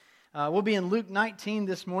We'll be in Luke 19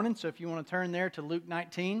 this morning, so if you want to turn there to Luke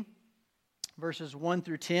 19, verses 1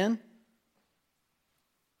 through 10.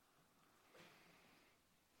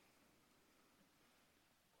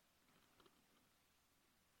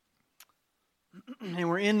 And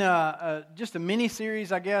we're in just a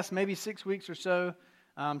mini-series, I guess, maybe 6 weeks or so,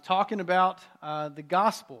 talking about the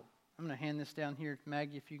gospel. I'm going to hand this down here to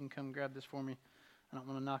Maggie, if you can come grab this for me. I don't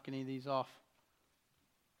want to knock any of these off.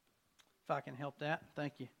 If I can help that,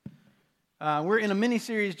 thank you. We're in a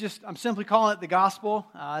mini-series, I'm simply calling it the gospel.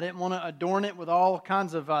 I didn't want to adorn it with all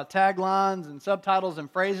kinds of taglines and subtitles and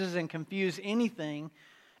phrases and confuse anything,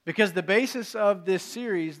 because the basis of this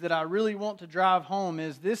series that I really want to drive home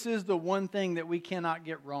is this is the one thing that we cannot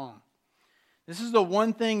get wrong. This is the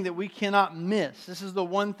one thing that we cannot miss. This is the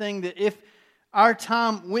one thing that if our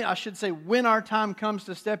time, when our time comes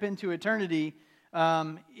to step into eternity,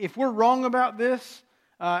 if we're wrong about this,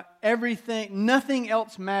 nothing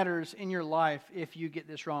else matters in your life if you get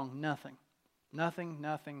this wrong. Nothing.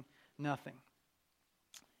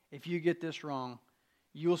 If you get this wrong,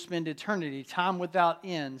 you will spend eternity, time without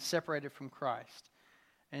end, separated from Christ.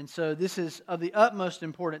 And so this is of the utmost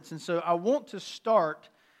importance. And so I want to start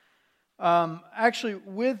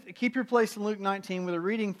keep your place in Luke 19 with a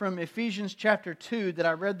reading from Ephesians chapter 2 that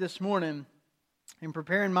I read this morning in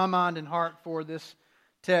preparing my mind and heart for this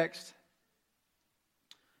text.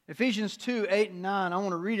 Ephesians 2, 8 and 9, I want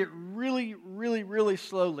to read it really, really, really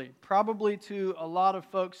slowly. Probably to a lot of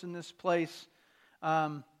folks in this place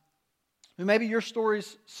who maybe your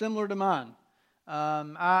story's similar to mine.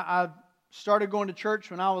 I started going to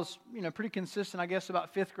church when I was pretty consistent, I guess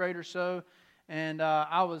about 5th grade or so. And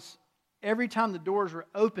every time the doors were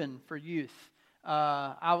open for youth,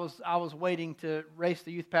 I was waiting to race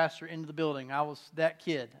the youth pastor into the building. I was that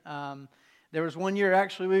kid. There was one year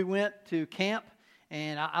actually we went to camp.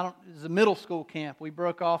 And it was a middle school camp. We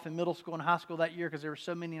broke off in middle school and high school that year because there were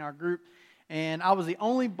so many in our group. And I was the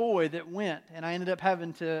only boy that went. And I ended up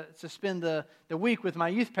having to spend the week with my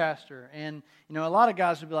youth pastor. And, a lot of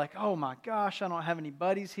guys would be like, oh my gosh, I don't have any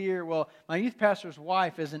buddies here. Well, my youth pastor's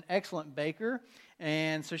wife is an excellent baker.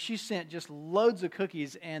 And so she sent just loads of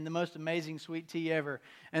cookies and the most amazing sweet tea ever.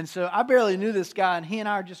 And so I barely knew this guy, and he and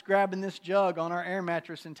I are just grabbing this jug on our air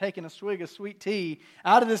mattress and taking a swig of sweet tea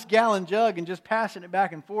out of this gallon jug and just passing it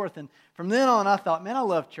back and forth. And from then on, I thought, man, I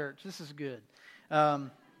love church. This is good.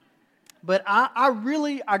 But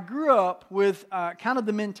I grew up with kind of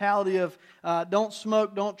the mentality of don't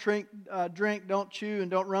smoke, don't drink, don't chew,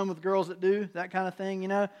 and don't run with girls that do, that kind of thing,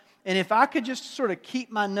 And if I could just sort of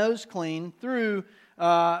keep my nose clean through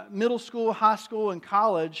middle school, high school, and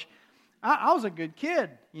college, I was a good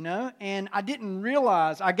kid, And I didn't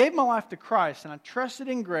realize, I gave my life to Christ, and I trusted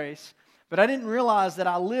in grace, but I didn't realize that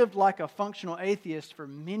I lived like a functional atheist for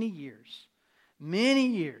many years. Many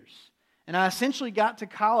years. And I essentially got to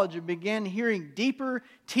college and began hearing deeper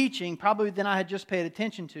teaching, probably than I had just paid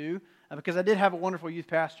attention to, because I did have a wonderful youth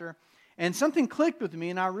pastor. And something clicked with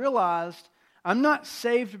me, and I realized I'm not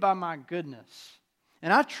saved by my goodness.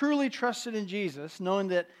 And I truly trusted in Jesus, knowing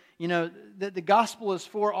that, that the gospel is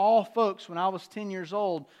for all folks when I was 10 years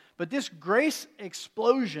old. But this grace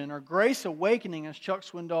explosion, or grace awakening, as Chuck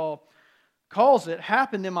Swindoll calls it,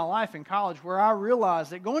 happened in my life in college, where I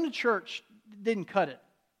realized that going to church didn't cut it.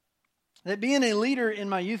 That being a leader in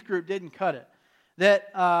my youth group didn't cut it.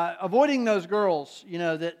 That avoiding those girls,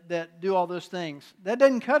 that do all those things, that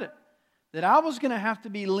doesn't cut it. That I was going to have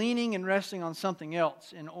to be leaning and resting on something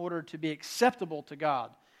else in order to be acceptable to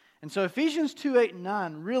God. And so Ephesians 2, 8, and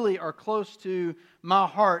 9 really are close to my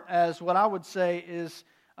heart as what I would say is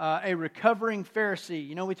a recovering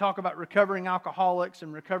Pharisee. We talk about recovering alcoholics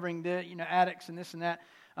and recovering addicts and this and that.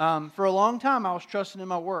 For a long time, I was trusting in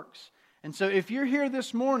my works. And so if you're here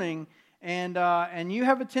this morning and you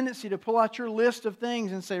have a tendency to pull out your list of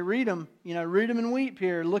things and say, read them and weep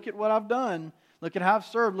here. Look at what I've done. Look at how I've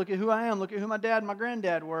served. Look at who I am. Look at who my dad and my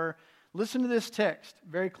granddad were. Listen to this text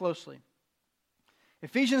very closely.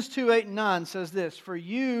 Ephesians 2, 8 and 9 says this, for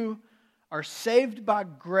you are saved by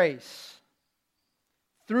grace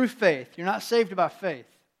through faith. You're not saved by faith.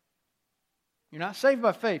 You're not saved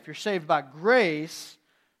by faith. You're saved by grace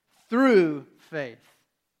through faith.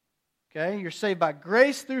 Okay? You're saved by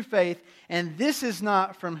grace through faith, and this is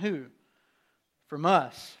not from who? From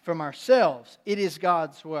us, from ourselves. It is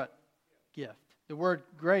God's what? Gift. The word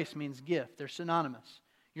grace means gift. They're synonymous.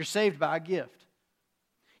 You're saved by a gift.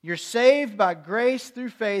 You're saved by grace through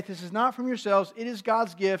faith. This is not from yourselves. It is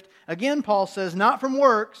God's gift. Again, Paul says, not from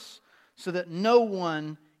works, so that no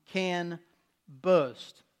one can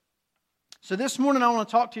boast. So this morning I want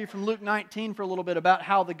to talk to you from Luke 19 for a little bit about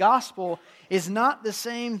how the gospel is not the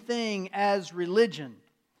same thing as religion.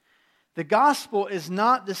 The gospel is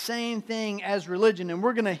not the same thing as religion, and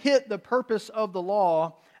we're going to hit the purpose of the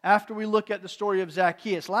law after we look at the story of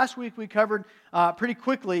Zacchaeus. Last week we covered pretty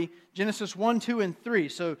quickly Genesis 1, 2, and 3.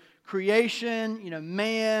 So creation,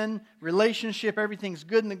 man, relationship, everything's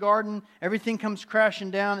good in the garden. Everything comes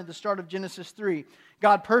crashing down at the start of Genesis 3.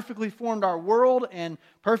 God perfectly formed our world and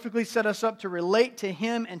perfectly set us up to relate to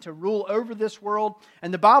Him and to rule over this world.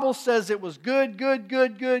 And the Bible says it was good, good,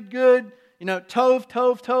 good, good, good. Tov,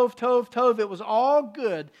 tov, tov, tov, tov. It was all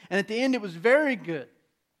good. And at the end it was very good.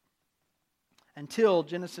 Until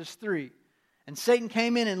Genesis 3. And Satan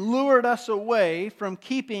came in and lured us away from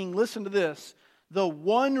keeping, listen to this, the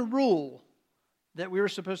one rule that we were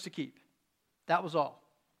supposed to keep. That was all.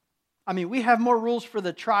 I mean, we have more rules for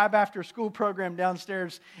the tribe after school program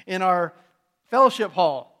downstairs in our fellowship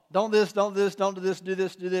hall. Don't this, don't this, don't do this, do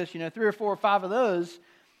this, do this. 3 or 4 or 5 of those.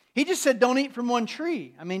 He just said, don't eat from one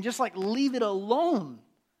tree. I mean, just like leave it alone.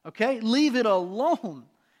 Okay? Leave it alone.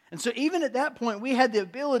 And so even at that point, we had the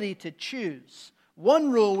ability to choose.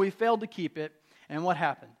 One rule, we failed to keep it. And what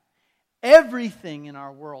happened? Everything in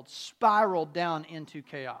our world spiraled down into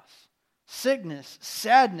chaos. Sickness,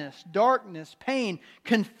 sadness, darkness, pain,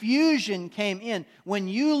 confusion came in. When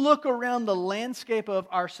you look around the landscape of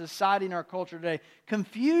our society and our culture today,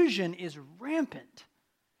 confusion is rampant.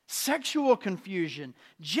 Sexual confusion,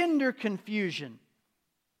 gender confusion,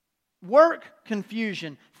 work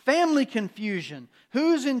confusion, family confusion.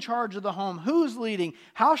 Who's in charge of the home? Who's leading?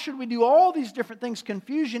 How should we do all these different things?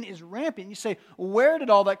 Confusion is rampant. You say, where did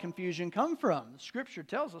all that confusion come from? The Scripture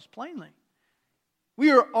tells us plainly.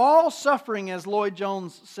 We are all suffering, as Lloyd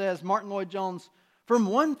Jones says, Martin Lloyd Jones, from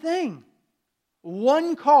one thing,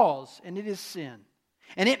 one cause, and it is sin.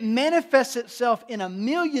 And it manifests itself in a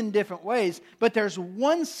million different ways, but there's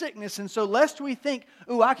one sickness. And so lest we think,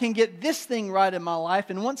 I can get this thing right in my life,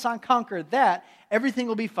 and once I conquer that, everything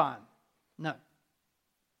will be fine. No.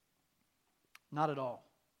 Not at all.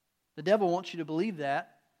 The devil wants you to believe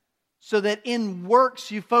that, so that in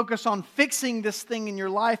works you focus on fixing this thing in your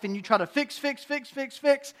life, and you try to fix,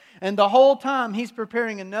 and the whole time he's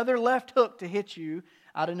preparing another left hook to hit you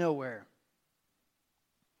out of nowhere.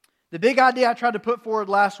 The big idea I tried to put forward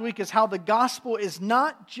last week is how the gospel is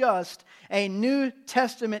not just a New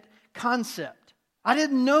Testament concept. I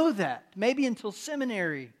didn't know that, maybe until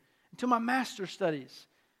seminary, until my master's studies.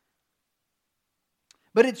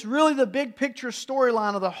 But it's really the big picture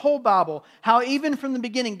storyline of the whole Bible. How even from the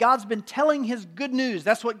beginning, God's been telling His good news.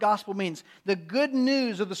 That's what gospel means. The good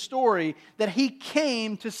news of the story that He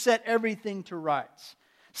came to set everything to rights.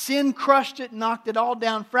 Sin crushed it, knocked it all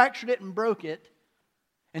down, fractured it, and broke it.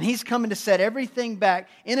 And He's coming to set everything back.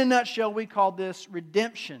 In a nutshell, we call this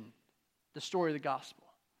redemption, the story of the gospel.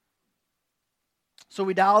 So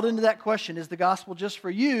we dialed into that question, is the gospel just for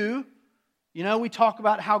you? We talk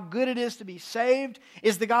about how good it is to be saved.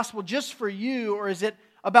 Is the gospel just for you, or is it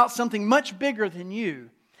about something much bigger than you?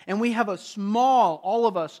 And we have all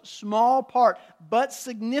of us, small part, but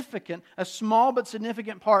significant, a small but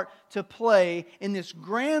significant part to play in this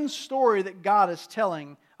grand story that God is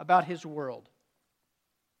telling about His world.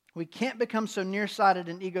 We can't become so nearsighted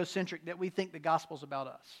and egocentric that we think the gospel's about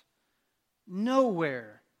us.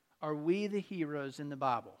 Nowhere are we the heroes in the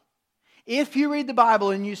Bible. If you read the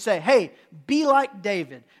Bible and you say, hey, be like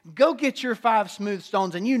David, go get your 5 smooth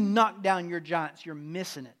stones and you knock down your giants, you're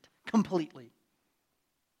missing it completely.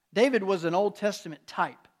 David was an Old Testament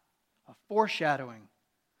type, a foreshadowing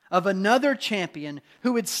of another champion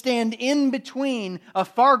who would stand in between a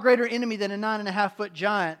far greater enemy than a 9.5-foot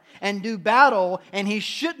giant and do battle, and he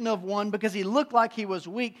shouldn't have won because he looked like he was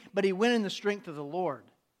weak, but he went in the strength of the Lord.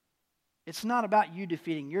 It's not about you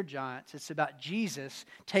defeating your giants. It's about Jesus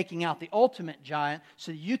taking out the ultimate giant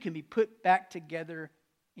so that you can be put back together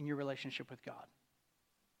in your relationship with God.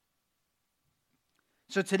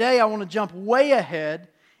 So today I want to jump way ahead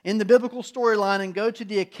in the biblical storyline and go to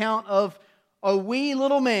the account of a wee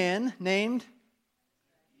little man named,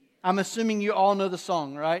 I'm assuming you all know the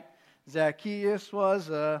song, right? Zacchaeus was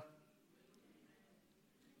a...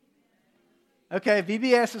 Okay,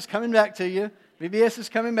 VBS is coming back to you. VBS is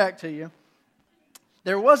coming back to you.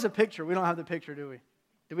 There was a picture. We don't have the picture, do we?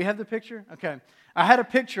 Do we have the picture? Okay. I had a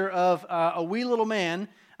picture of a wee little man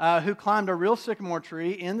who climbed a real sycamore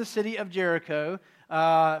tree in the city of Jericho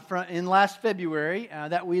in last February.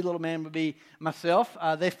 That wee little man would be myself.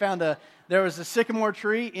 There was a sycamore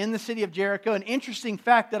tree in the city of Jericho. An interesting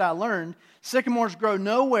fact that I learned, sycamores grow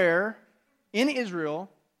nowhere in Israel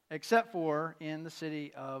except for in the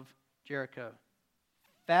city of Jericho.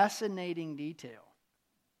 Fascinating detail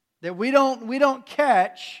that we don't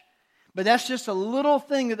catch, But that's just a little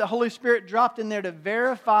thing that the Holy Spirit dropped in there to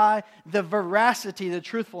verify the veracity, the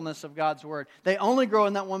truthfulness of God's Word. They only grow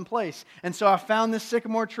in that one place. And so I found this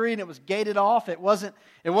sycamore tree, and it was gated off. It wasn't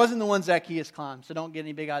the one Zacchaeus climbed, so don't get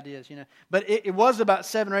any big ideas, But it was about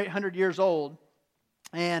 700 or 800 years old.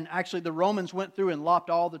 And actually, the Romans went through and lopped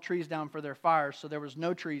all the trees down for their fires, so there was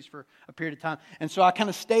no trees for a period of time. And so I kind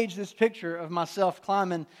of staged this picture of myself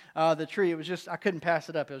climbing the tree. It was just, I couldn't pass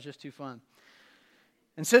it up. It was just too fun.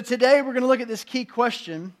 And so today we're going to look at this key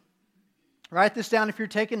question. Write this down if you're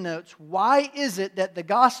taking notes. Why is it that the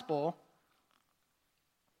gospel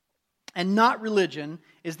and not religion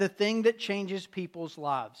is the thing that changes people's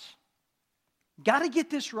lives? Got to get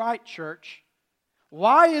this right, church.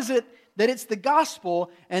 Why is it that it's the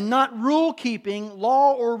gospel and not rule-keeping,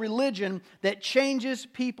 law, or religion that changes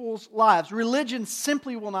people's lives? Religion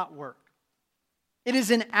simply will not work. It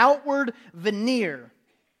is an outward veneer.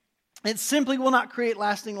 It simply will not create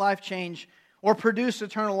lasting life change or produce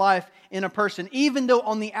eternal life in a person. Even though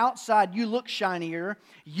on the outside you look shinier,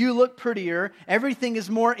 you look prettier, everything is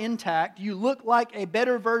more intact, you look like a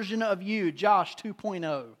better version of you, Josh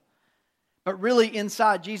 2.0. But really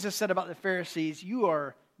inside, Jesus said about the Pharisees, you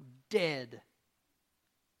are dead.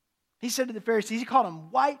 He said to the Pharisees, he called them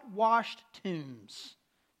whitewashed tombs.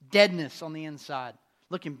 Deadness on the inside,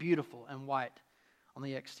 looking beautiful and white on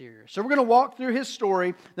the exterior. So we're going to walk through his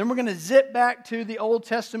story, then we're going to zip back to the Old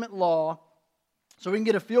Testament law so we can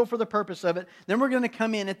get a feel for the purpose of it. Then we're going to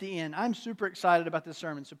come in at the end. I'm super excited about this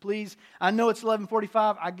sermon, so please, I know it's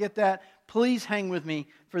 11:45, I get that. Please hang with me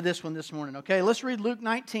for this one this morning, okay? Let's read Luke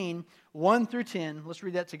 19, 1 through 10. Let's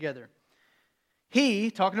read that together. He,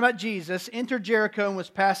 talking about Jesus, entered Jericho and was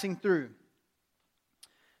passing through.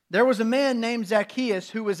 There was a man named Zacchaeus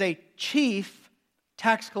who was a chief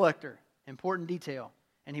tax collector. Important detail.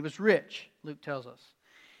 And he was rich, Luke tells us.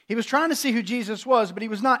 He was trying to see who Jesus was, but he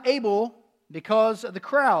was not able because of the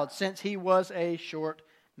crowd, since he was a short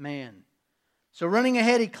man. So running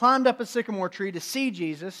ahead, he climbed up a sycamore tree to see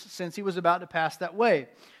Jesus, since he was about to pass that way.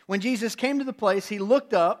 When Jesus came to the place,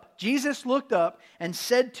 Jesus looked up and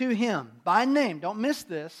said to him, by name, don't miss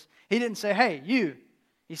this. He didn't say, hey, you.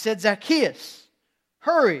 He said, Zacchaeus,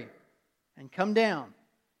 hurry and come down,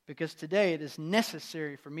 because today it is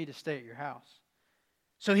necessary for me to stay at your house.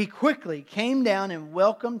 So he quickly came down and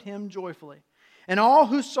welcomed him joyfully. And all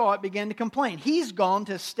who saw it began to complain, he's gone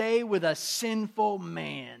to stay with a sinful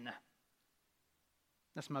man.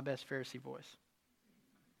 That's my best Pharisee voice.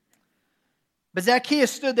 But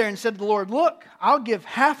Zacchaeus stood there and said to the Lord, look, I'll give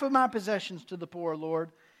half of my possessions to the poor,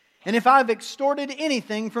 Lord. And if I've extorted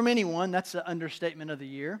anything from anyone, that's the understatement of the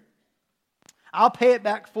year, I'll pay it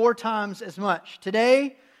back 4 times as much.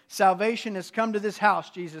 Today, salvation has come to this house,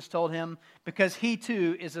 Jesus told him, because he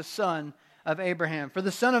too is a son of Abraham. For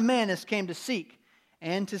the Son of Man has came to seek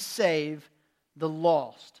and to save the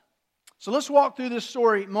lost. So let's walk through this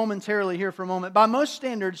story momentarily here for a moment. By most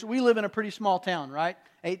standards, we live in a pretty small town, right?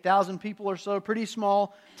 8,000 people or so, pretty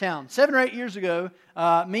small town. 7 or 8 years ago,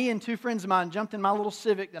 me and 2 friends of mine jumped in my little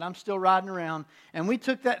Civic that I'm still riding around, and we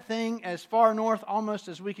took that thing as far north almost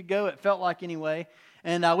as we could go, it felt like anyway.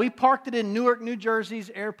 And we parked it in Newark, New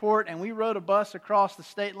Jersey's airport, and we rode a bus across the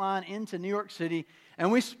state line into New York City,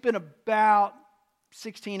 and we spent about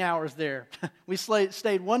 16 hours there. We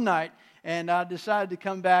stayed one night, and decided to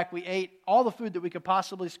come back. We ate all the food that we could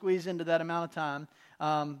possibly squeeze into that amount of time.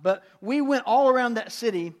 But we went all around that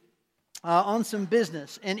city on some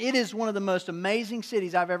business, and it is one of the most amazing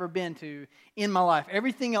cities I've ever been to in my life.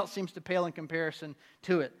 Everything else seems to pale in comparison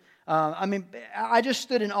to it. I just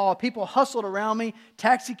stood in awe. People hustled around me.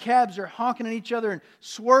 Taxi cabs are honking at each other and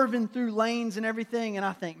swerving through lanes and everything. And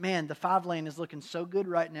I think, man, the 5-lane is looking so good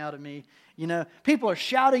right now to me. You know, people are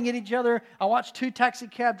shouting at each other. I watched 2 taxi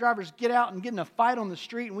cab drivers get out and get in a fight on the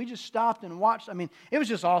street, and we just stopped and watched. I mean, it was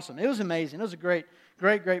just awesome. It was amazing. It was a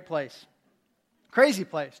great place. Crazy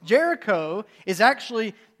place. Jericho is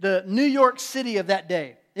actually the New York City of that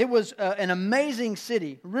day. It was an amazing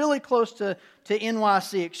city, really close to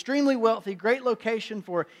NYC, extremely wealthy, great location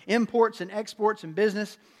for imports and exports and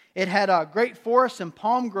business. It had great forests and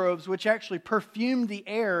palm groves, which actually perfumed the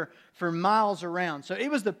air for miles around. So it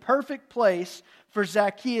was the perfect place for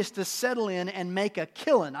Zacchaeus to settle in and make a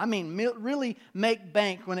killing. I mean, really make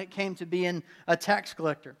bank when it came to being a tax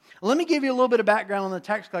collector. Let me give you a little bit of background on the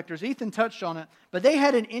tax collectors. Ethan touched on it, but they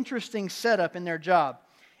had an interesting setup in their job.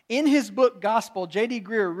 In his book, Gospel, J.D.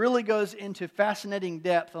 Greer really goes into fascinating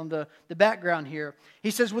depth on the background here.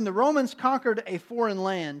 He says, when the Romans conquered a foreign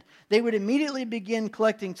land, they would immediately begin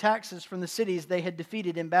collecting taxes from the cities they had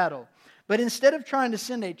defeated in battle. But instead of trying to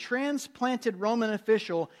send a transplanted Roman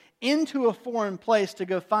official into a foreign place to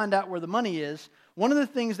go find out where the money is, one of the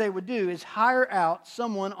things they would do is hire out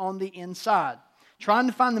someone on the inside. Trying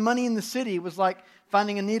to find the money in the city was like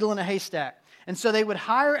finding a needle in a haystack. And so they would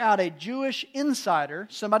hire out a Jewish insider,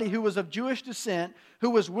 somebody who was of Jewish descent,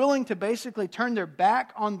 who was willing to basically turn their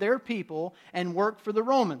back on their people and work for the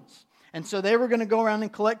Romans. And so they were going to go around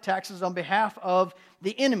and collect taxes on behalf of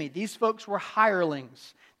the enemy. These folks were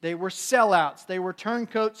hirelings. They were sellouts. They were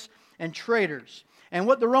turncoats and traitors. And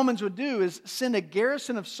what the Romans would do is send a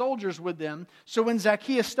garrison of soldiers with them. So when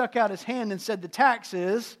Zacchaeus stuck out his hand and said the tax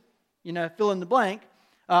is, fill in the blank,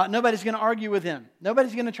 nobody's going to argue with him.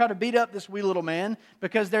 Nobody's going to try to beat up this wee little man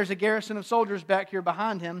because there's a garrison of soldiers back here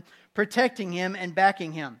behind him, protecting him and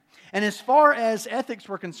backing him. And as far as ethics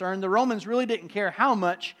were concerned, the Romans really didn't care how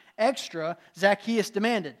much extra Zacchaeus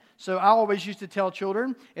demanded. So I always used to tell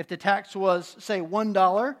children, if the tax was, say,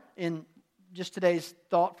 $1 in just today's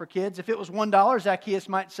thought for kids, if it was $1, Zacchaeus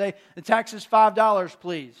might say, the tax is $5,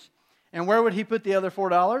 please. And where would he put the other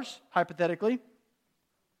 $4, hypothetically?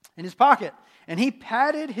 In his pocket. And he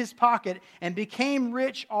padded his pocket and became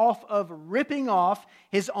rich off of ripping off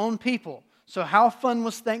his own people. So how fun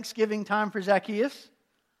was Thanksgiving time for Zacchaeus?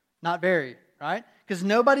 Not very, right? Because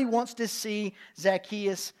nobody wants to see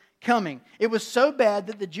Zacchaeus coming. It was so bad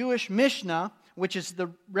that the Jewish Mishnah, which is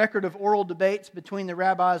the record of oral debates between the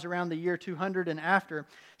rabbis around the year 200 and after,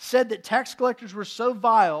 said that tax collectors were so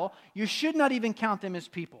vile, you should not even count them as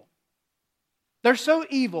people. They're so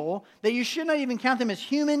evil that you should not even count them as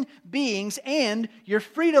human beings, and you're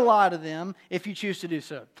free to lie to them if you choose to do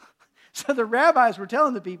so. So the rabbis were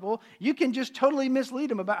telling the people, you can just totally mislead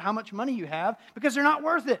them about how much money you have because they're not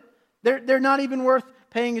worth it. They're not even worth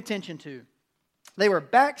paying attention to. They were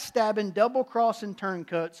backstabbing, double-crossing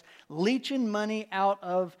turncoats, leeching money out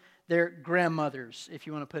of their grandmothers, if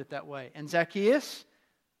you want to put it that way. And Zacchaeus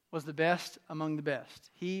was the best among the best.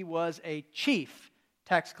 He was a chief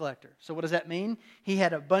tax collector. So what does that mean? He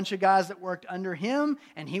had a bunch of guys that worked under him,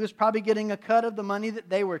 and he was probably getting a cut of the money that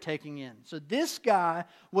they were taking in. So this guy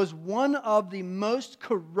was one of the most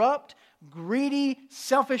corrupt, greedy,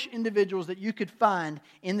 selfish individuals that you could find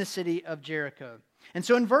in the city of Jericho. And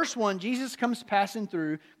so in verse 1, Jesus comes passing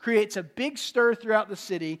through, creates a big stir throughout the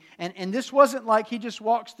city, and this wasn't like he just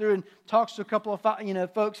walks through and talks to a couple of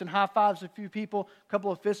folks and high-fives a few people, a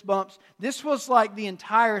couple of fist bumps. This was like the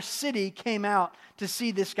entire city came out to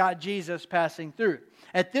see this guy Jesus passing through.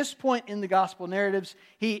 At this point in the gospel narratives,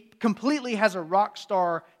 he completely has a rock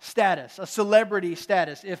star status, a celebrity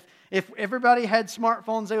status. If everybody had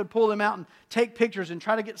smartphones, they would pull them out and take pictures and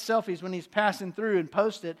try to get selfies when he's passing through and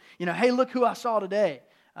post it. Hey, look who I saw today.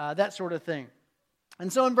 That sort of thing.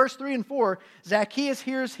 And so in verse 3 and 4, Zacchaeus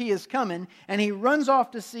hears he is coming, and he runs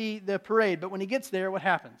off to see the parade. But when he gets there, what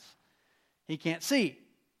happens? He can't see.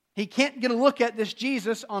 He can't get a look at this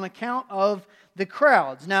Jesus on account of the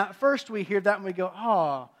crowds. Now, at first we hear that and we go,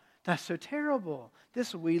 oh, that's so terrible.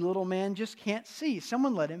 This wee little man just can't see.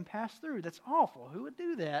 Someone let him pass through. That's awful. Who would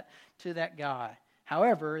do that to that guy?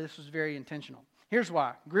 However, this was very intentional. Here's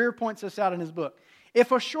why. Greer points this out in his book.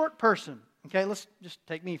 If a short person, okay, let's just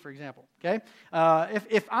take me for example, okay?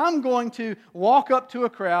 If I'm going to walk up to a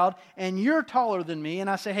crowd and you're taller than me and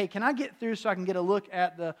I say, hey, can I get through so I can get a look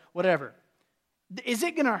at the whatever? Is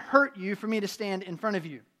it going to hurt you for me to stand in front of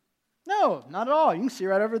you? No, not at all. You can see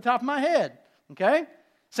right over the top of my head, okay?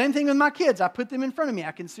 Same thing with my kids. I put them in front of me.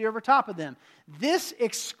 I can see over top of them. This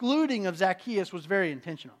excluding of Zacchaeus was very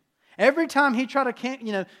intentional. Every time he tried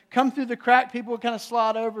to, come through the crack, people would kind of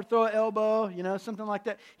slide over, throw an elbow, something like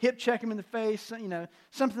that. Hip check him in the face,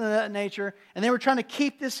 something of that nature. And they were trying to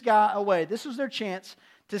keep this guy away. This was their chance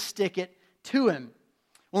to stick it to him.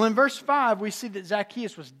 Well, in verse 5, we see that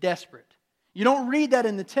Zacchaeus was desperate. You don't read that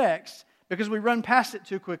in the text because we run past it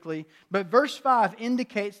too quickly. But verse 5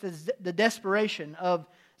 indicates the desperation of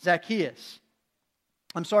Zacchaeus.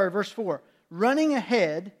 Verse 4. Running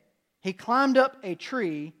ahead, he climbed up a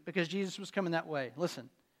tree because Jesus was coming that way. Listen,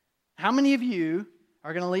 how many of you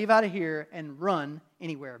are going to leave out of here and run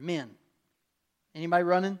anywhere? Men. Anybody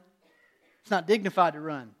running? It's not dignified to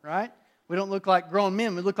run, right? We don't look like grown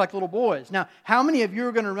men. We look like little boys. Now, how many of you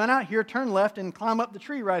are going to run out here, turn left, and climb up the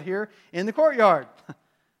tree right here in the courtyard?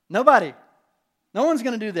 Nobody. No one's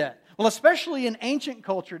going to do that. Well, especially in ancient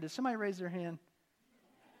culture. Did somebody raise their hand?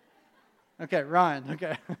 Okay, Ryan.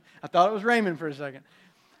 Okay. I thought it was Raymond for a second.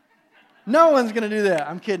 No one's going to do that.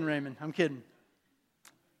 I'm kidding, Raymond. I'm kidding.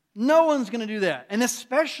 No one's going to do that. And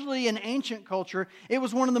especially in ancient culture, it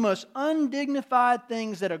was one of the most undignified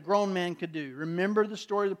things that a grown man could do. Remember the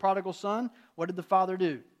story of the prodigal son? What did the father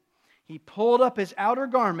do? He pulled up his outer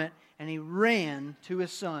garment and he ran to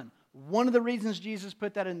his son. One of the reasons Jesus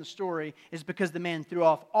put that in the story is because the man threw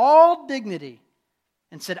off all dignity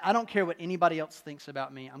and said, I don't care what anybody else thinks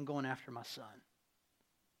about me. I'm going after my son.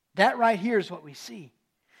 That right here is what we see.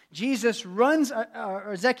 Zacchaeus runs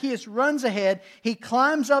ahead. He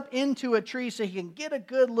climbs up into a tree so he can get a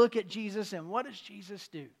good look at Jesus. And what does Jesus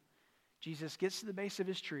do? Jesus gets to the base of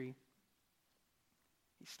his tree.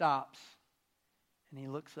 He stops and he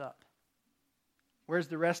looks up. Where's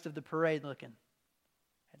the rest of the parade looking?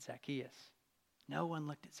 At Zacchaeus. No one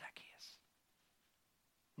looked at Zacchaeus.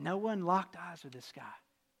 No one locked eyes with this guy.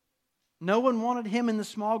 No one wanted him in the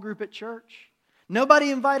small group at church.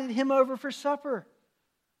 Nobody invited him over for supper.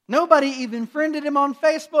 Nobody even friended him on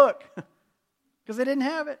Facebook because they didn't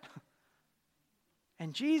have it.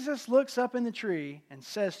 And Jesus looks up in the tree and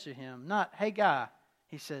says to him, not, hey guy,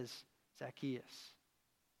 he says, Zacchaeus.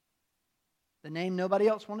 The name nobody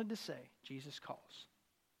else wanted to say, Jesus calls.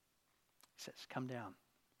 He says, come down.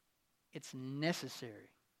 It's necessary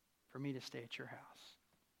for me to stay at your house.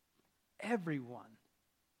 Everyone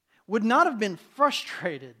would not have been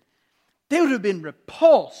frustrated. They would have been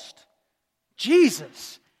repulsed.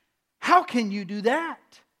 Jesus, how can you do that?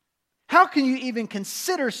 How can you even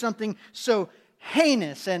consider something so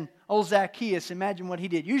heinous? And old Zacchaeus, imagine what he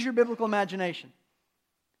did. Use your biblical imagination.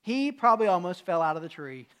 He probably almost fell out of the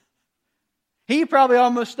tree. He probably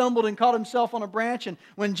almost stumbled and caught himself on a branch. And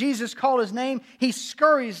when Jesus called his name, he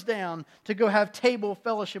scurries down to go have table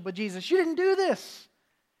fellowship with Jesus. You didn't do this.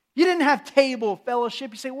 You didn't have table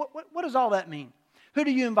fellowship. You say, what does all that mean? Who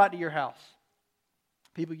do you invite to your house?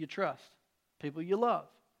 People you trust. People you love.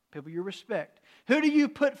 People you respect. Who do you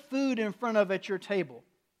put food in front of at your table?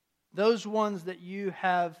 Those ones that you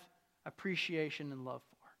have appreciation and love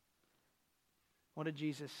for. What did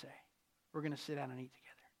Jesus say? We're going to sit down and eat together.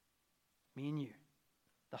 Me and you.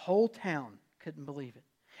 The whole town couldn't believe it.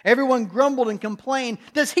 Everyone grumbled and complained.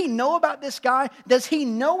 Does he know about this guy? Does he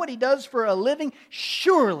know what he does for a living?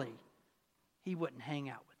 Surely he wouldn't hang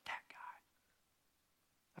out with that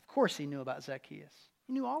guy. Of course he knew about Zacchaeus.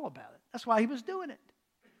 He knew all about it. That's why he was doing it.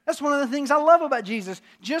 That's one of the things I love about Jesus.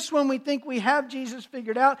 Just when we think we have Jesus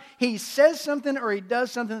figured out, he says something or he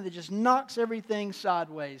does something that just knocks everything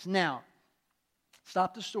sideways. Now,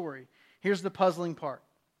 stop the story. Here's the puzzling part.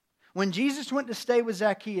 When Jesus went to stay with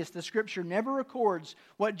Zacchaeus, the scripture never records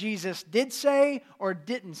what Jesus did say or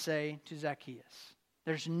didn't say to Zacchaeus.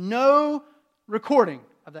 There's no recording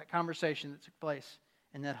of that conversation that took place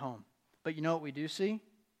in that home. But you know what we do see?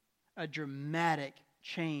 A dramatic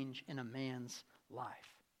change in a man's life.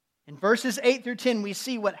 In verses 8 through 10, we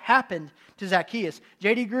see what happened to Zacchaeus.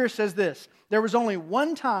 J.D. Greer says this, there was only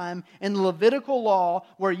one time in the Levitical law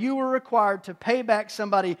where you were required to pay back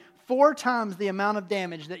somebody 4 times the amount of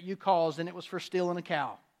damage that you caused, and it was for stealing a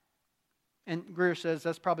cow. And Greer says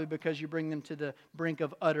that's probably because you bring them to the brink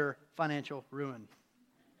of utter financial ruin.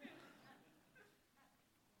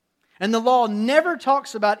 And the law never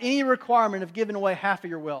talks about any requirement of giving away half of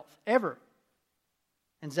your wealth, ever.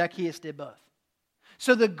 And Zacchaeus did both.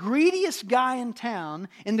 So the greediest guy in town,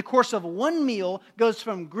 in the course of one meal, goes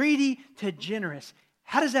from greedy to generous.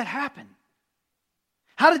 How does that happen?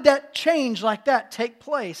 How did that change like that take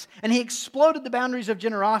place? And he exploded the boundaries of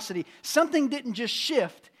generosity. Something didn't just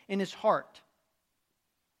shift in his heart.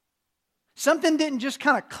 Something didn't just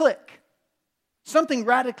kind of click. Something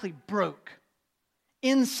radically broke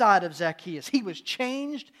inside of Zacchaeus. He was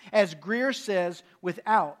changed, as Greer says,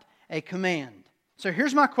 without a command. So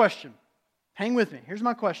here's my question. Hang with me. Here's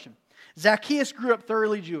my question. Zacchaeus grew up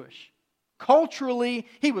thoroughly Jewish. Culturally,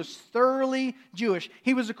 he was thoroughly Jewish.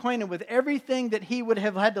 He was acquainted with everything that he would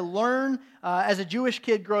have had to learn as a Jewish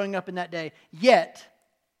kid growing up in that day. Yet,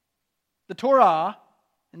 the Torah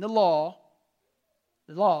and the law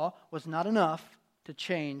was not enough to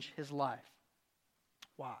change his life.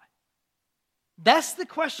 Why? That's the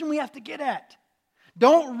question we have to get at.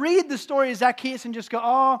 Don't read the story of Zacchaeus and just go,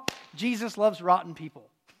 oh, Jesus loves rotten people.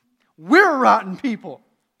 We're rotten people.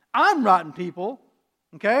 I'm rotten people.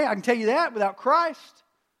 Okay, I can tell you that without Christ.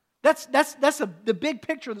 That's the big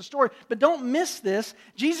picture of the story. But don't miss this.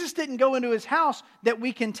 Jesus didn't go into his house that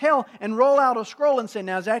we can tell and roll out a scroll and say,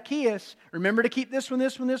 now Zacchaeus, remember to keep this one,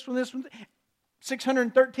 this one, this one, this one.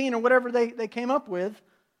 613 or whatever they came up with,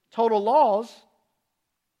 total laws.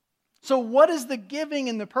 So what is the giving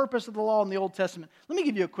and the purpose of the law in the Old Testament? Let me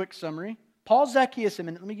give you a quick summary. Pause Zacchaeus a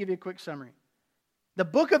minute. Let me give you a quick summary. The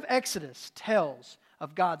book of Exodus tells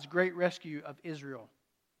of God's great rescue of Israel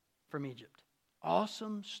from Egypt.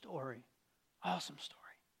 Awesome story. Awesome story.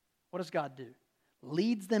 What does God do?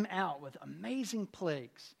 Leads them out with amazing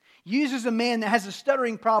plagues. Uses a man that has a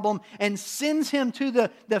stuttering problem and sends him to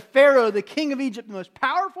the Pharaoh, the king of Egypt, the most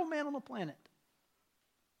powerful man on the planet.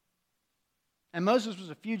 And Moses was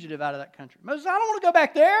a fugitive out of that country. Moses, I don't want to go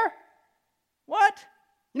back there. What?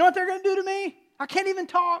 You know what they're going to do to me? I can't even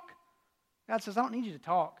talk. God says, I don't need you to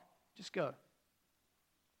talk. Just go.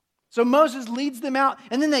 So Moses leads them out,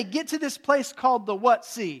 and then they get to this place called the what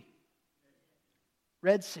sea?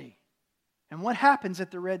 Red Sea. And what happens at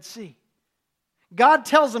the Red Sea? God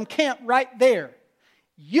tells them, camp right there.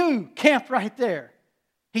 You camp right there.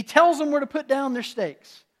 He tells them where to put down their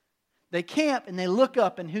stakes. They camp and they look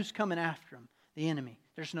up, and who's coming after them? The enemy.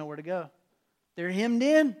 There's nowhere to go. They're hemmed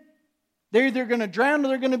in. They're either going to drown or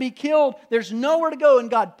they're going to be killed. There's nowhere to go, and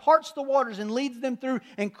God parts the waters and leads them through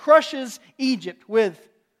and crushes Egypt with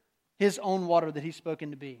His own water that He's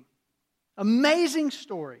spoken to be. Amazing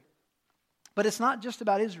story. But it's not just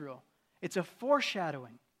about Israel. It's a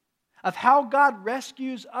foreshadowing of how God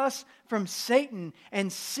rescues us from Satan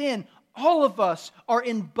and sin. All of us are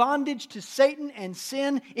in bondage to Satan and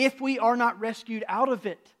sin if we are not rescued out of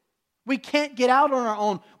it. We can't get out on our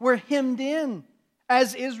own. We're hemmed in,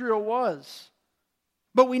 as Israel was.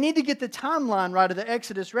 But we need to get the timeline right of the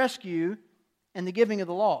Exodus rescue and the giving of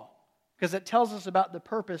the law, because it tells us about the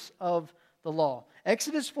purpose of the law.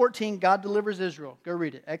 Exodus 14, God delivers Israel. Go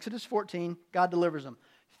read it. Exodus 14, God delivers them.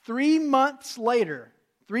 3 months later,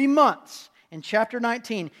 3 months, in chapter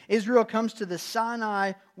 19, Israel comes to the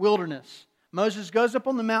Sinai wilderness. Moses goes up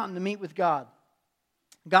on the mountain to meet with God.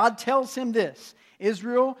 God tells him this,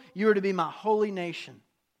 Israel, you are to be my holy nation.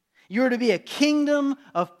 You are to be a kingdom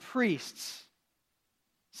of priests.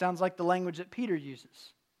 Sounds like the language that Peter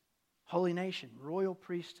uses. Holy nation, royal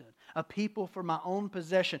priesthood, a people for my own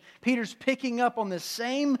possession. Peter's picking up on the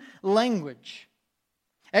same language.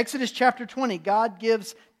 Exodus chapter 20, God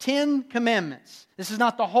gives 10 commandments. This is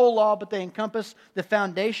not the whole law, but they encompass the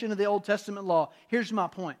foundation of the Old Testament law. Here's my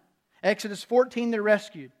point. Exodus 14, they're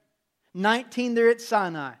rescued. 19, they're at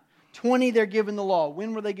Sinai. 20, they're given the law.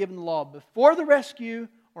 When were they given the law? Before the rescue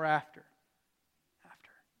or after?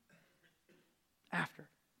 After.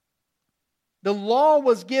 The law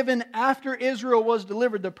was given after Israel was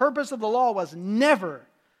delivered. The purpose of the law was never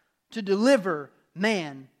to deliver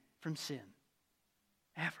man from sin.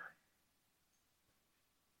 Ever.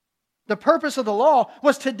 The purpose of the law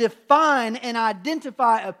was to define and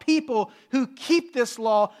identify a people who keep this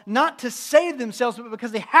law not to save themselves, but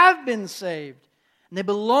because they have been saved and they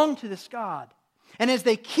belong to this God. And as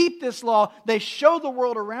they keep this law, they show the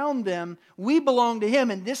world around them, we belong to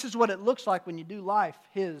Him, and this is what it looks like when you do life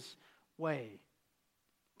His way.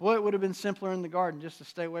 Boy, it would have been simpler in the garden just to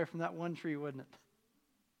stay away from that one tree, wouldn't it?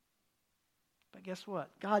 But guess what?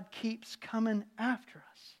 God keeps coming after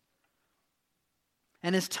us.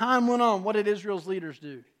 And as time went on, what did Israel's leaders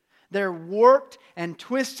do? Their warped and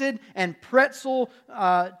twisted and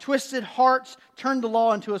twisted hearts turned the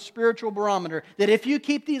law into a spiritual barometer. That if you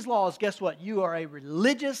keep these laws, guess what? You are a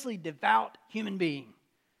religiously devout human being.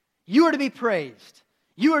 You are to be praised.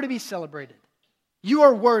 You are to be celebrated. You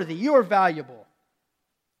are worthy. You are valuable.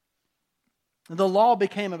 The law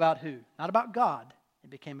became about who? Not about God. It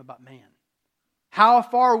became about man. How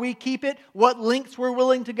far we keep it, what lengths we're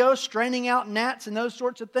willing to go, straining out gnats and those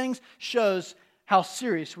sorts of things, shows how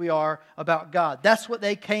serious we are about God. That's what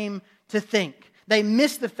they came to think. They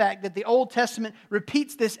missed the fact that the Old Testament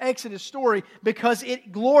repeats this Exodus story because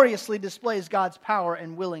it gloriously displays God's power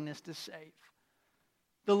and willingness to save.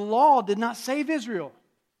 The law did not save Israel.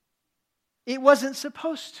 It wasn't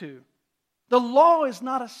supposed to. The law is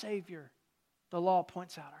not a savior. The law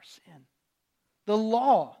points out our sin. The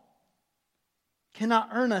law cannot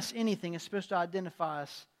earn us anything. It's supposed to identify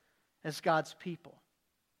us as God's people.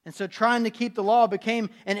 And so trying to keep the law became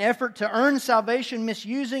an effort to earn salvation,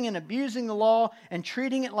 misusing and abusing the law and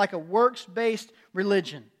treating it like a works-based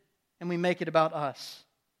religion. And we make it about us.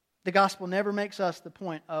 The gospel never makes us the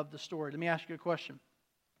point of the story. Let me ask you a question.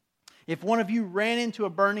 If one of you ran into a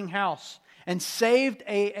burning house and saved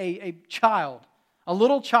a child, a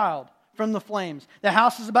little child, from the flames, the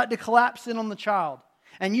house is about to collapse in on the child,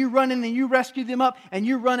 and you run in and you rescue them up and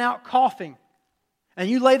you run out coughing. And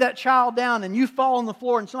you lay that child down and you fall on the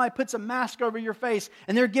floor and somebody puts a mask over your face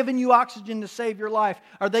and they're giving you oxygen to save your life.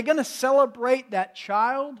 Are they going to celebrate that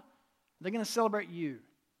child? They're going to celebrate you.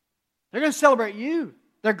 They're going to celebrate you.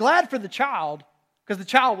 They're glad for the child because the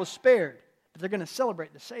child was spared. But they're going to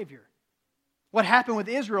celebrate the Savior. What happened with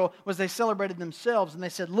Israel was they celebrated themselves and they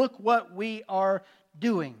said, look what we are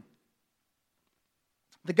doing.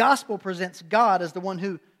 The gospel presents God as the one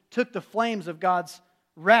who took the flames of God's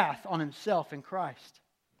wrath on Himself in Christ.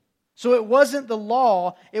 So it wasn't the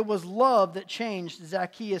law, it was love that changed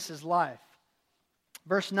Zacchaeus' life.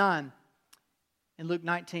 Verse 9 in Luke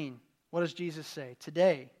 19, what does Jesus say?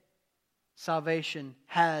 Today, salvation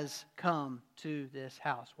has come to this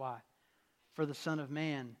house. Why? For the Son of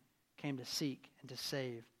Man came to seek and to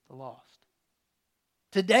save the lost.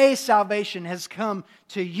 Today, salvation has come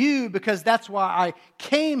to you because that's why I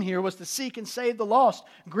came here, was to seek and save the lost.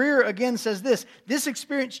 Greer again says this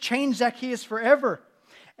experience changed Zacchaeus forever.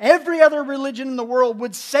 Every other religion in the world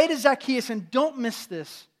would say to Zacchaeus, and don't miss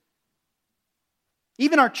this,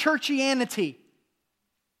 even our churchianity,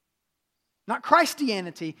 not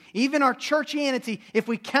Christianity, even our churchianity, if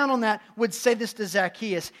we count on that, would say this to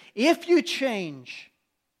Zacchaeus: if you change,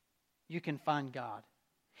 you can find God.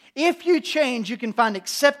 If you change, you can find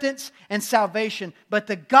acceptance and salvation. But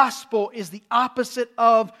the gospel is the opposite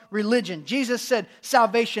of religion. Jesus said,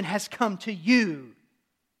 salvation has come to you.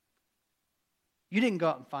 You didn't go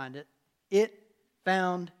out and find it. It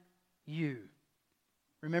found you.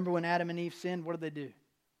 Remember when Adam and Eve sinned? What did they do?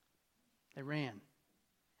 They ran.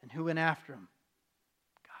 And who went after them?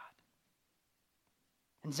 God.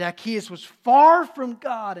 And Zacchaeus was far from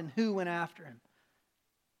God, and who went after him?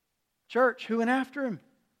 Church, who went after him?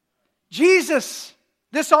 Jesus.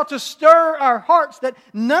 This ought to stir our hearts that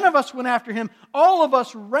none of us went after him. All of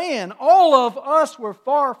us ran. All of us were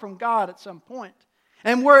far from God at some point.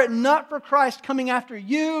 And were it not for Christ coming after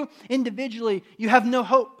you individually, you have no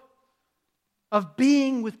hope of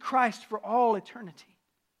being with Christ for all eternity.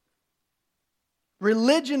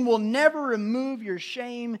 Religion will never remove your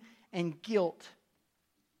shame and guilt.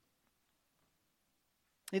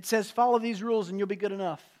 It says, follow these rules and you'll be good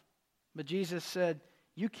enough. But Jesus said,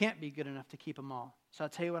 you can't be good enough to keep them all. So I'll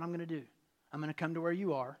tell you what I'm going to do. I'm going to come to where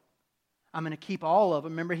you are. I'm going to keep all of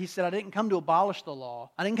them. Remember, he said, I didn't come to abolish the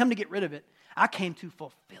law. I didn't come to get rid of it. I came to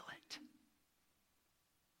fulfill it.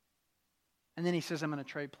 And then he says, I'm going to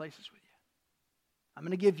trade places with you. I'm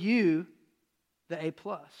going to give you the A+.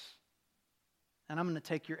 And I'm going to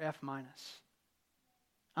take your F-.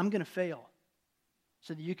 I'm going to fail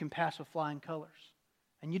so that you can pass with flying colors.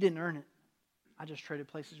 And you didn't earn it. I just traded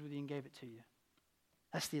places with you and gave it to you.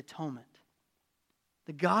 That's the atonement.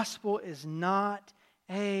 The gospel is not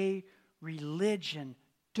a religion.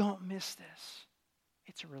 Don't miss this.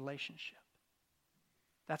 It's a relationship.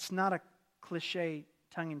 That's not a cliche,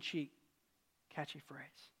 tongue-in-cheek, catchy phrase.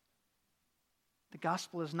 The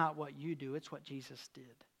gospel is not what you do, it's what Jesus did.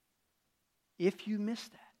 If you miss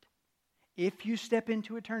that, if you step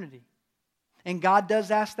into eternity, and God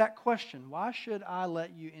does ask that question, why should I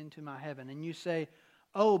let you into my heaven? And you say,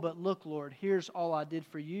 oh, but look, Lord, here's all I did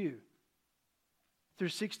for you through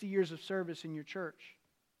 60 years of service in your church.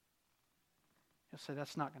 He'll say,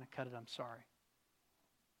 that's not going to cut it, I'm sorry.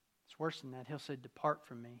 It's worse than that. He'll say, depart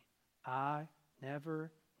from me. I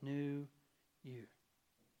never knew you.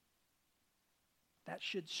 That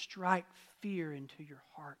should strike fear into your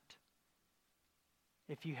heart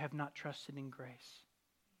if you have not trusted in grace.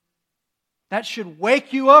 That should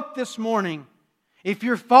wake you up this morning if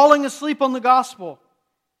you're falling asleep on the gospel.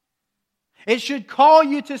 It should call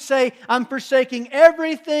you to say, I'm forsaking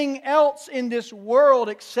everything else in this world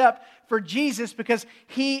except for Jesus, because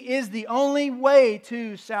He is the only way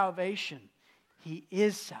to salvation. He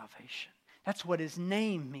is salvation. That's what His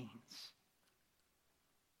name means.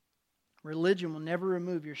 Religion will never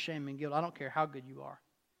remove your shame and guilt. I don't care how good you are.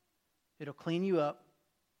 It'll clean you up,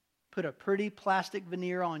 put a pretty plastic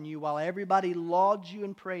veneer on you while everybody lauds you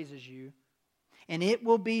and praises you. And it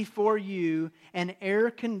will be for you an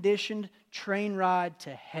air-conditioned train ride to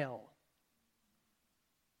hell.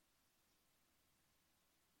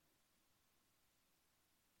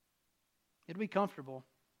 It'll be comfortable.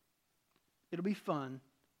 It'll be fun.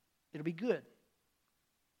 It'll be good.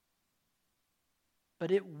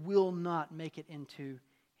 But it will not make it into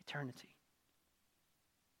eternity.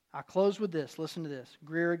 I'll close with this. Listen to this.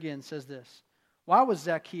 Greer again says this. Why was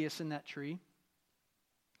Zacchaeus in that tree?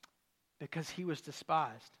 Because he was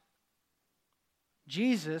despised.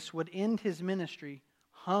 Jesus would end His ministry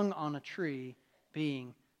hung on a tree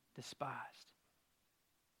being despised.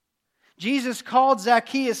 Jesus called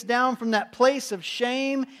Zacchaeus down from that place of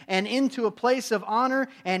shame and into a place of honor,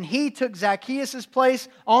 and He took Zacchaeus' place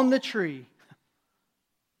on the tree.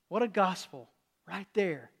 What a gospel right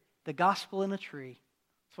there. The gospel in a tree.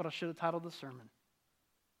 That's what I should have titled the sermon.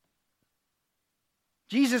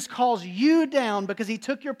 Jesus calls you down because He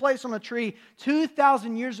took your place on a tree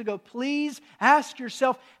 2,000 years ago. Please ask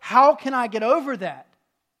yourself, how can I get over that?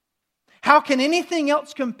 How can anything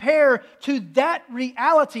else compare to that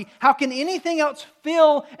reality? How can anything else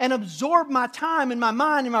fill and absorb my time and my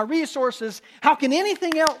mind and my resources? How can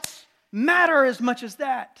anything else matter as much as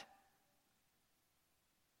that?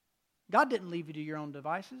 God didn't leave you to your own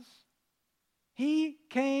devices. He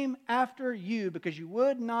came after you because you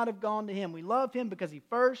would not have gone to Him. We love Him because He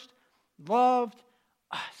first loved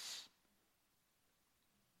us.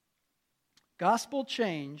 Gospel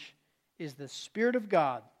change is the Spirit of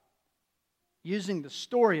God using the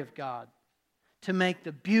story of God to make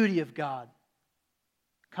the beauty of God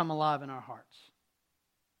come alive in our hearts.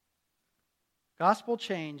 Gospel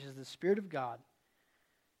change is the Spirit of God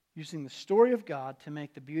using the story of God to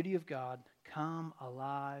make the beauty of God come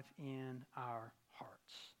alive in our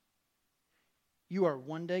hearts. You are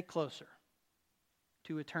one day closer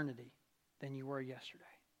to eternity than you were yesterday.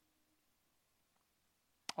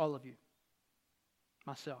 All of you,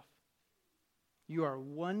 myself, you are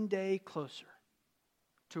one day closer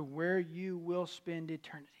to where you will spend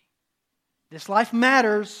eternity. This life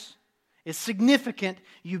matters. It's significant.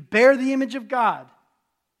 You bear the image of God.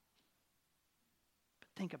 But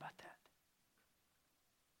think about that.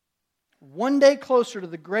 One day closer to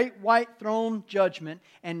the great white throne judgment,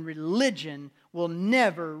 and religion will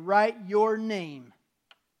never write your name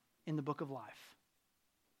in the book of life.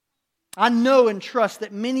 I know and trust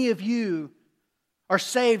that many of you are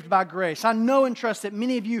saved by grace. I know and trust that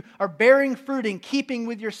many of you are bearing fruit in keeping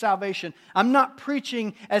with your salvation. I'm not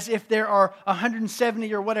preaching as if there are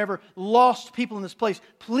 170 or whatever lost people in this place.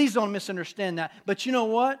 Please don't misunderstand that. But you know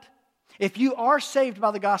what? If you are saved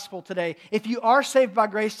by the gospel today, if you are saved by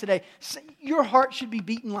grace today, your heart should be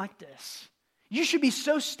beating like this. You should be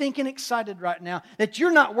so stinking excited right now that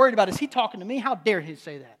you're not worried about, is he talking to me? How dare he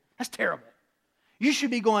say that? That's terrible. You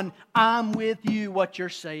should be going, I'm with you, what you're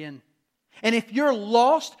saying. And if you're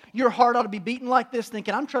lost, your heart ought to be beating like this,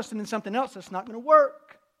 thinking, I'm trusting in something else that's not going to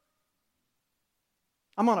work.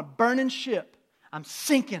 I'm on a burning ship. I'm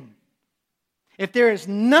sinking. If there is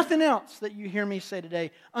nothing else that you hear me say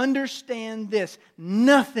today, understand this.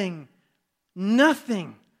 Nothing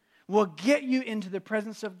will get you into the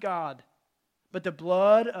presence of God but the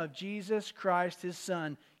blood of Jesus Christ, His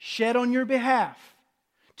Son, shed on your behalf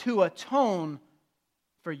to atone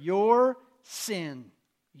for your sin.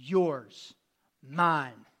 Yours,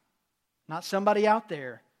 mine, not somebody out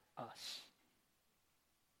there, us.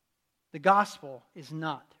 The gospel is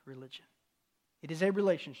not religion. It is a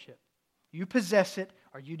relationship. You possess it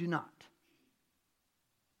or you do not.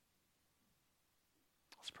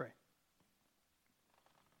 Let's pray.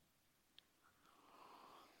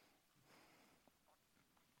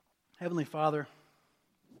 Heavenly Father,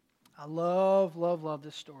 I love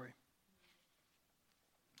this story.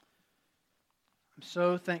 I'm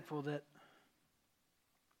so thankful that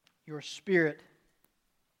your Spirit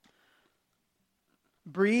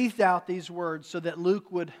breathed out these words so that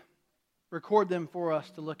Luke would record them for us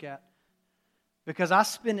to look at. Because I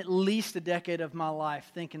spent at least a decade of my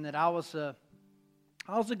life thinking that I was a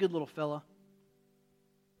good little fella.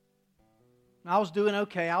 I was doing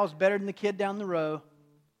okay. I was better than the kid down the row.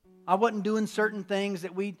 I wasn't doing certain things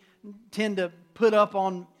that we tend to put up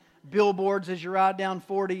on billboards as you ride down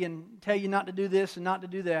 40 and tell you not to do this and not to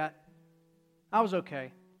do that. I was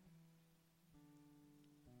okay.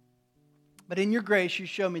 But in your grace, you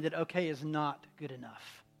show me that okay is not good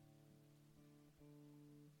enough.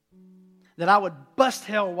 That I would bust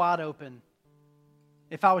hell wide open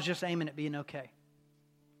if I was just aiming at being okay.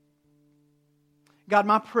 God,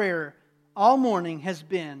 my prayer all morning has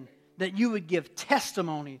been that you would give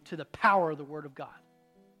testimony to the power of the Word of God.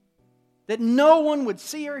 That no one would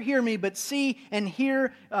see or hear me, but see and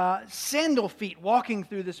hear sandal feet walking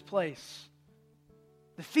through this place.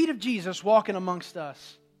 The feet of Jesus walking amongst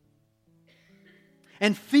us.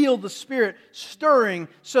 And feel the Spirit stirring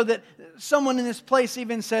so that someone in this place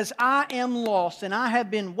even says, I am lost and I have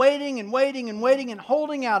been waiting and waiting and waiting and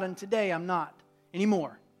holding out, and today I'm not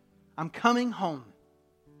anymore. I'm coming home.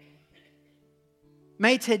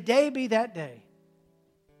 May today be that day.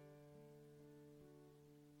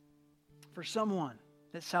 For someone,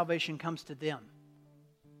 that salvation comes to them.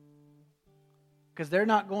 Because they're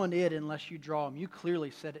not going to it unless you draw them. You clearly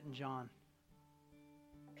said it in John.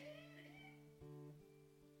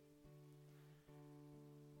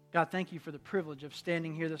 God, thank you for the privilege of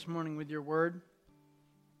standing here this morning with your word.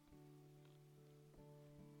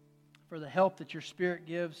 For the help that your Spirit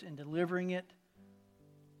gives in delivering it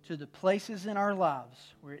to the places in our lives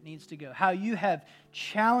where it needs to go. How you have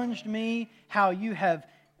challenged me, how you have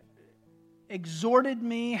exhorted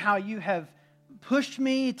me, how you have pushed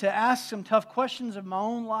me to ask some tough questions of my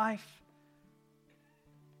own life,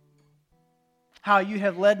 how you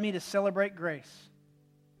have led me to celebrate grace.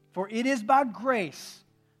 For it is by grace,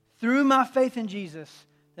 through my faith in Jesus,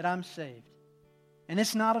 that I'm saved. And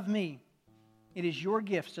it's not of me. It is your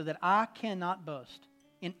gift so that I cannot boast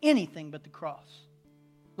in anything but the cross.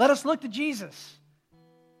 Let us look to Jesus.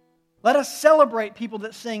 Let us celebrate people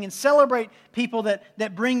that sing and celebrate people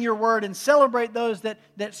that bring your word and celebrate those that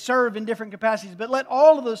serve in different capacities. But let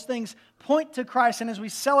all of those things point to Christ. And as we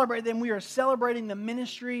celebrate them, we are celebrating the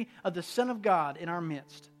ministry of the Son of God in our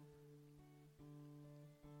midst.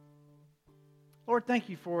 Lord, thank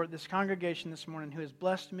you for this congregation this morning who has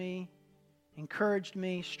blessed me, encouraged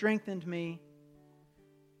me, strengthened me.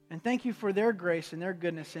 And thank you for their grace and their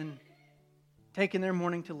goodness in taking their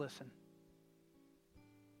morning to listen.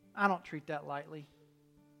 I don't treat that lightly,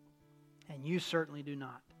 and you certainly do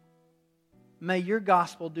not. May your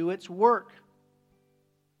gospel do its work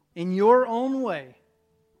in your own way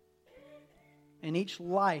in each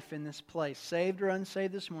life in this place, saved or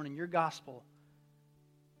unsaved this morning. Your gospel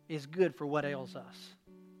is good for what ails us.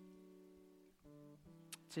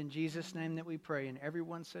 It's in Jesus' name that we pray, and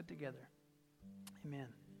everyone said together, amen.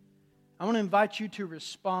 I want to invite you to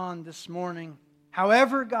respond this morning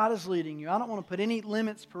however God is leading you. I don't want to put any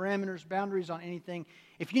limits, parameters, boundaries on anything.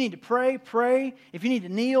 If you need to pray, pray. If you need to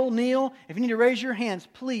kneel, kneel. If you need to raise your hands,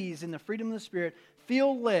 please, in the freedom of the Spirit,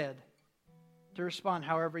 feel led to respond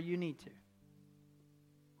however you need to.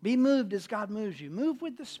 Be moved as God moves you. Move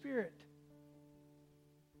with the Spirit.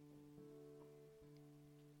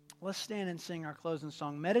 Let's stand and sing our closing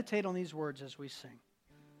song. Meditate on these words as we sing.